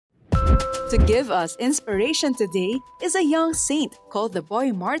To give us inspiration today is a young saint called the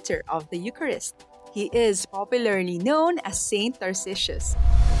Boy Martyr of the Eucharist. He is popularly known as Saint Tarcisius.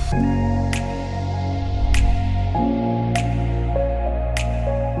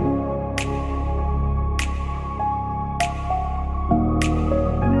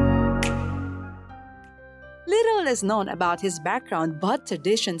 Little is known about his background, but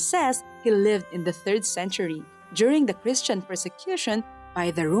tradition says he lived in the 3rd century during the Christian persecution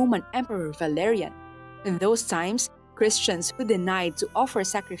by the Roman Emperor Valerian. In those times, Christians who denied to offer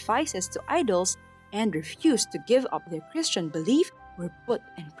sacrifices to idols and refused to give up their Christian belief were put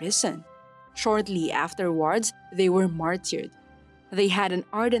in prison. Shortly afterwards, they were martyred. They had an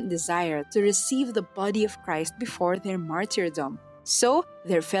ardent desire to receive the body of Christ before their martyrdom, so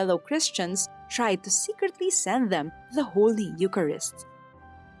their fellow Christians tried to secretly send them the Holy Eucharist.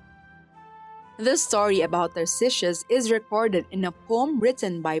 The story about Tarcisius is recorded in a poem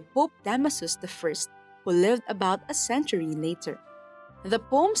written by Pope Damasus I, who lived about a century later. The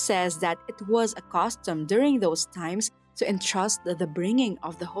poem says that it was a custom during those times to entrust the bringing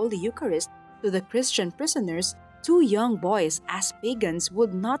of the Holy Eucharist to the Christian prisoners to young boys, as pagans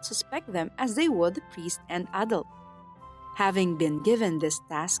would not suspect them as they would the priest and adult. Having been given this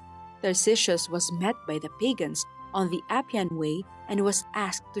task, Tarcisius was met by the pagans on the Appian Way and was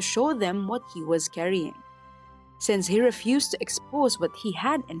asked to show them what he was carrying. Since he refused to expose what he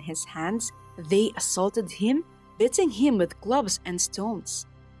had in his hands, they assaulted him, beating him with clubs and stones.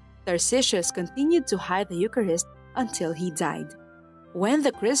 Tarcisius continued to hide the Eucharist until he died. When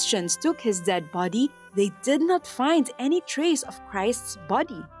the Christians took his dead body, they did not find any trace of Christ's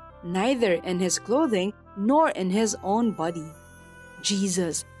body, neither in his clothing nor in his own body.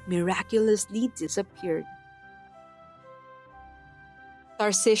 Jesus miraculously disappeared.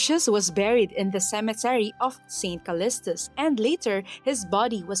 Tarcisius was buried in the cemetery of St. Callistus, and later his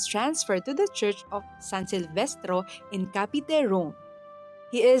body was transferred to the church of San Silvestro in Capite, Rome.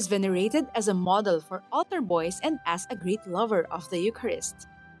 He is venerated as a model for altar boys and as a great lover of the Eucharist.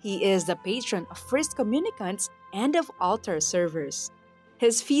 He is the patron of first communicants and of altar servers.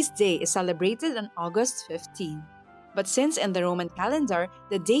 His feast day is celebrated on August 15. But since in the Roman calendar,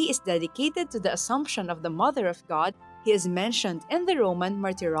 the day is dedicated to the Assumption of the Mother of God, he is mentioned in the Roman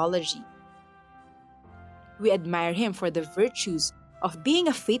Martyrology. We admire him for the virtues of being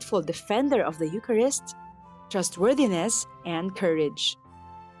a faithful defender of the Eucharist, trustworthiness, and courage.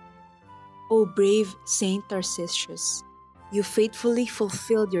 O brave Saint Tarcisius, you faithfully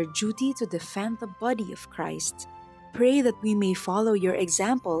fulfilled your duty to defend the body of Christ. Pray that we may follow your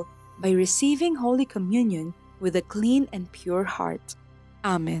example by receiving Holy Communion with a clean and pure heart.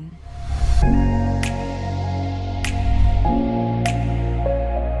 Amen.